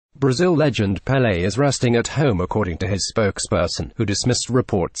Brazil legend Pele is resting at home according to his spokesperson, who dismissed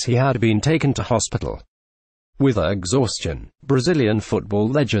reports he had been taken to hospital. With exhaustion, Brazilian football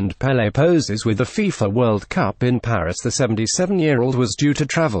legend Pele poses with the FIFA World Cup in Paris. The 77-year-old was due to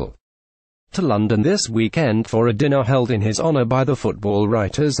travel to London this weekend for a dinner held in his honor by the Football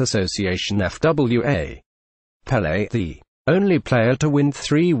Writers Association (FWA). Pele, the only player to win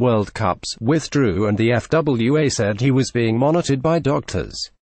 3 World Cups, withdrew, and the FWA said he was being monitored by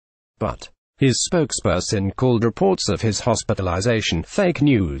doctors. But his spokesperson called reports of his hospitalization fake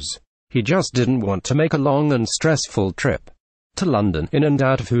news. He just didn't want to make a long and stressful trip to London, in and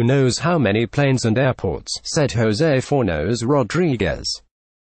out of who knows how many planes and airports, said José Fornos Rodriguez.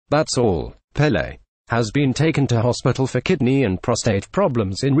 That's all. Pele has been taken to hospital for kidney and prostate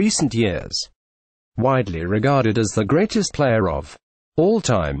problems in recent years. Widely regarded as the greatest player of all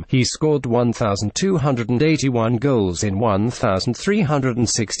time, he scored 1,281 goals in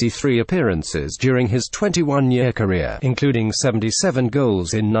 1,363 appearances during his 21-year career, including 77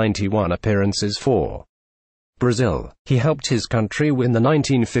 goals in 91 appearances for Brazil. He helped his country win the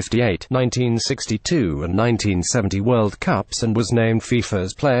 1958, 1962 and 1970 World Cups and was named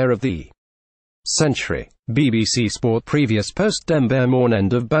FIFA's Player of the Century. BBC Sport previous post Dembe Morn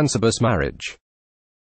end of Bansabus marriage.